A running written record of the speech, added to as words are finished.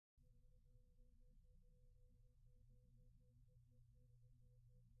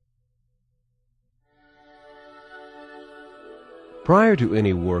Prior to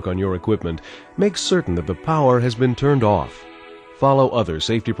any work on your equipment, make certain that the power has been turned off. Follow other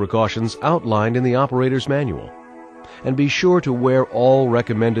safety precautions outlined in the operator's manual. And be sure to wear all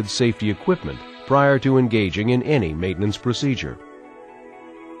recommended safety equipment prior to engaging in any maintenance procedure.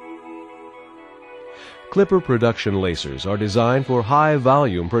 Clipper production lacers are designed for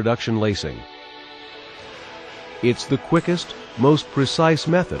high-volume production lacing. It's the quickest, most precise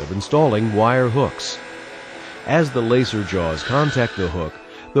method of installing wire hooks. As the lacer jaws contact the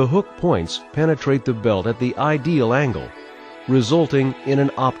hook points penetrate the belt at the ideal angle, resulting in an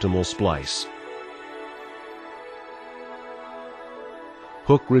optimal splice.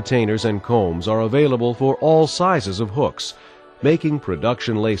 Hook retainers and combs are available for all sizes of hooks, making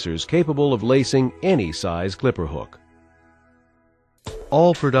production lacers capable of lacing any size clipper hook.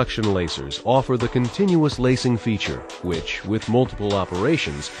 All production lacers offer the continuous lacing feature, which, with multiple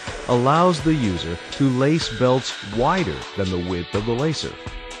operations, allows the user to lace belts wider than the width of the lacer.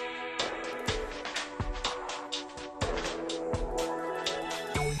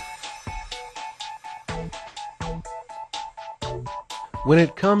 When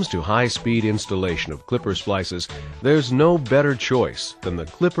it comes to high-speed installation of clipper splices, there's no better choice than the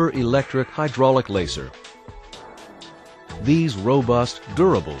Clipper Electric Hydraulic Lacer. These robust,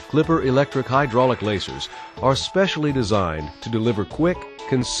 durable Clipper Electric Hydraulic Lacers are specially designed to deliver quick,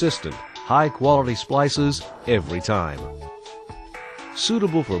 consistent, high-quality splices every time.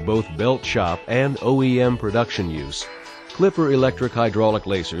 Suitable for both belt shop and OEM production use, Clipper Electric Hydraulic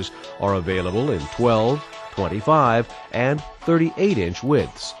Lacers are available in 12, 25, and 38-inch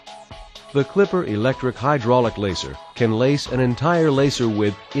widths. The Clipper Electric Hydraulic Lacer can lace an entire lacer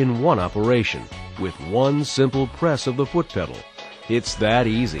width in one operation with one simple press of the foot pedal. It's that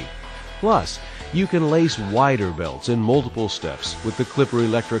easy. Plus, you can lace wider belts in multiple steps with the Clipper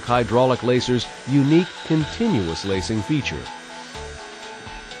Electric Hydraulic Lacer's unique continuous lacing feature.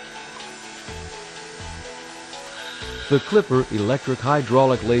 The Clipper Electric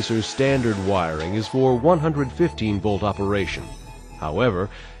Hydraulic Lacer's standard wiring is for 115-volt operation. However,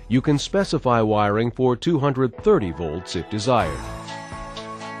 you can specify wiring for 230 volts if desired.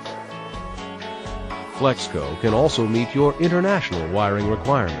 Flexco can also meet your international wiring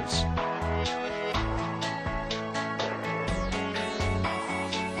requirements.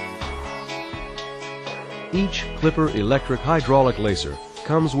 Each Clipper Electric Hydraulic Lacer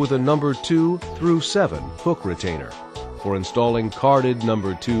comes with a number 2 through 7 hook retainer for installing carded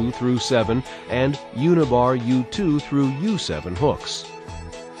number 2 through 7 and Unibar U2 through U7 hooks.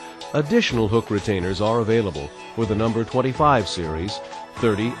 Additional hook retainers are available for the number 25 series,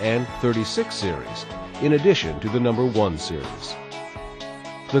 30 and 36 series, in addition to the number 1 series.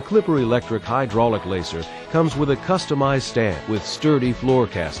 The Clipper Electric Hydraulic Lacer comes with a customized stand with sturdy floor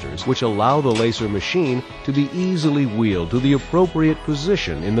casters which allow the lacer machine to be easily wheeled to the appropriate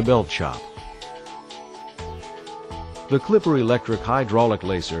position in the belt shop. The Clipper Electric Hydraulic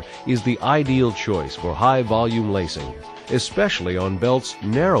Lacer is the ideal choice for high-volume lacing, especially on belts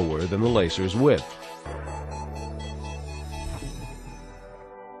narrower than the lacer's width.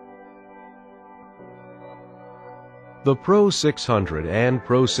 The Pro 600 and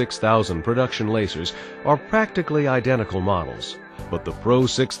Pro 6000 production lacers are practically identical models, but the Pro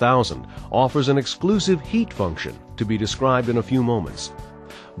 6000 offers an exclusive heat function to be described in a few moments.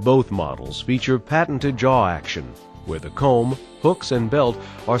 Both models feature patented jaw action, where the comb, hooks, and belt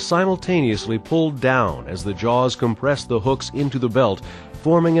are simultaneously pulled down as the jaws compress the hooks into the belt,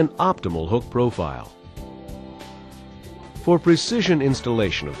 forming an optimal hook profile. For precision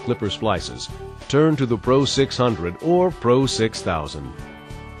installation of clipper splices, turn to the Pro 600 or Pro 6000.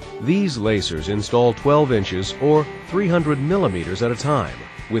 These lacers install 12 inches or 300 millimeters at a time,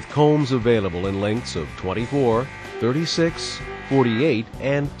 with combs available in lengths of 24, 36, 48,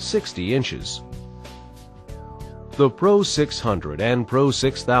 and 60 inches. The Pro 600 and Pro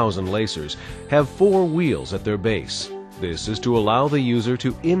 6000 lacers have 4 wheels at their base. This is to allow the user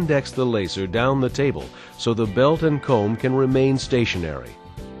to index the lacer down the table so the belt and comb can remain stationary.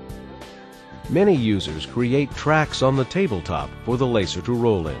 Many users create tracks on the tabletop for the lacer to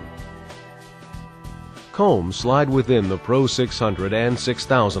roll in. Combs slide within the Pro 600 and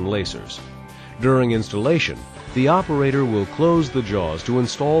 6000 lacers. During installation, the operator will close the jaws to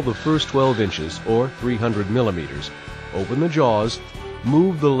install the first 12 inches or 300 millimeters, open the jaws,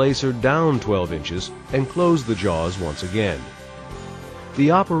 move the lacer down 12 inches, and close the jaws once again.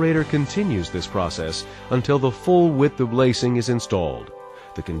 The operator continues this process until the full width of lacing is installed.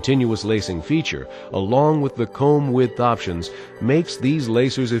 The continuous lacing feature, along with the comb width options, makes these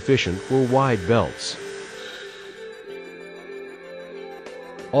lacers efficient for wide belts.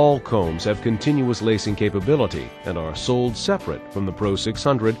 All combs have continuous lacing capability and are sold separate from the Pro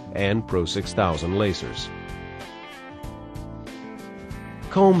 600 and Pro 6000 lacers.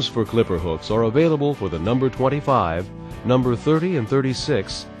 Combs for clipper hooks are available for the number 25, number 30 and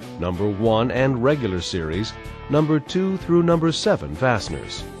 36, number 1 and regular series, number 2 through number 7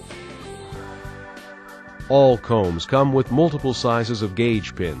 fasteners. All combs come with multiple sizes of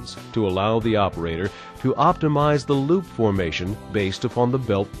gauge pins to allow the operator to optimize the loop formation based upon the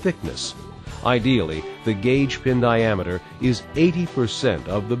belt thickness. Ideally, the gauge pin diameter is 80%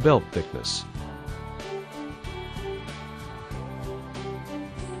 of the belt thickness.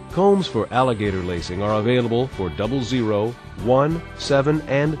 Combs for alligator lacing are available for 00, 1, 7,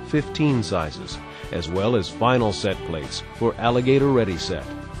 and 15 sizes, as well as final set plates for alligator ready set.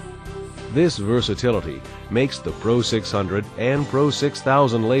 This versatility makes the Pro 600 and Pro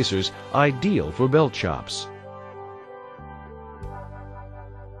 6000 lacers ideal for belt shops.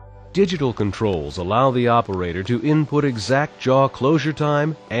 Digital controls allow the operator to input exact jaw closure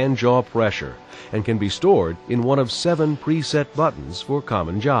time and jaw pressure, and can be stored in one of 7 preset buttons for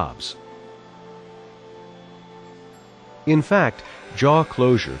common jobs. In fact, jaw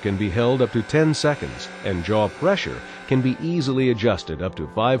closure can be held up to 10 seconds, and jaw pressure can be easily adjusted up to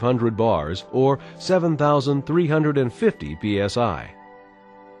 500 bars or 7,350 psi.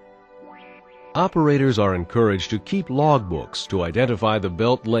 Operators are encouraged to keep logbooks to identify the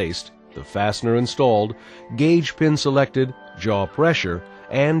belt laced, the fastener installed, gauge pin selected, jaw pressure,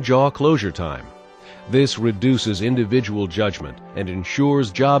 and jaw closure time. This reduces individual judgment and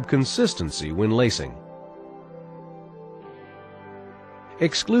ensures job consistency when lacing.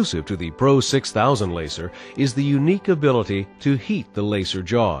 Exclusive to the Pro 6000 lacer is the unique ability to heat the lacer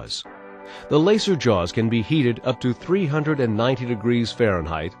jaws. The lacer jaws can be heated up to 390 degrees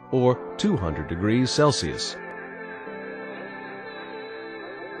Fahrenheit or 200 degrees Celsius.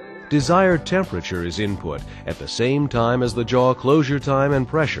 Desired temperature is input at the same time as the jaw closure time and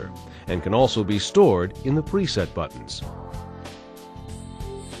pressure, and can also be stored in the preset buttons.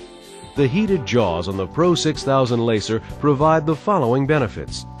 The heated jaws on the Pro 6000 lacer provide the following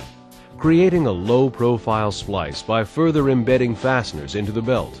benefits: creating a low-profile splice by further embedding fasteners into the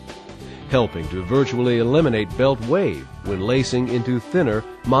belt, helping to virtually eliminate belt wave when lacing into thinner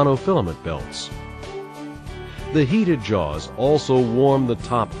monofilament belts. The heated jaws also warm the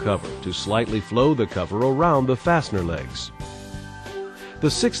top cover to slightly flow the cover around the fastener legs. The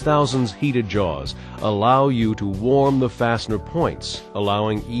 6000's heated jaws allow you to warm the fastener points,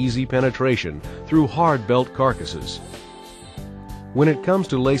 allowing easy penetration through hard belt carcasses. When it comes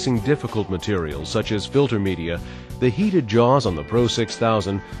to lacing difficult materials such as filter media, the heated jaws on the Pro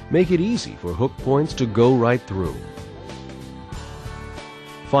 6000 make it easy for hook points to go right through.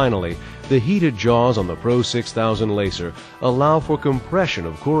 Finally, the heated jaws on the Pro 6000 lacer allow for compression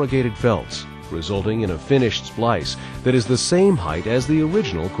of corrugated felts, resulting in a finished splice that is the same height as the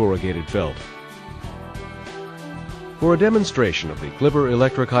original corrugated felt. For a demonstration of the Clipper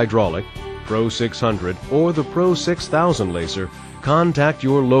Electric Hydraulic, Pro 600, or the Pro 6000 lacer, contact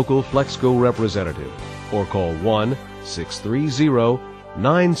your local Flexco representative or call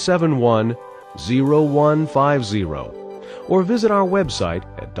 1-630-971-0150 or visit our website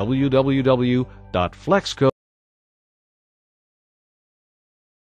at www.flexco.com.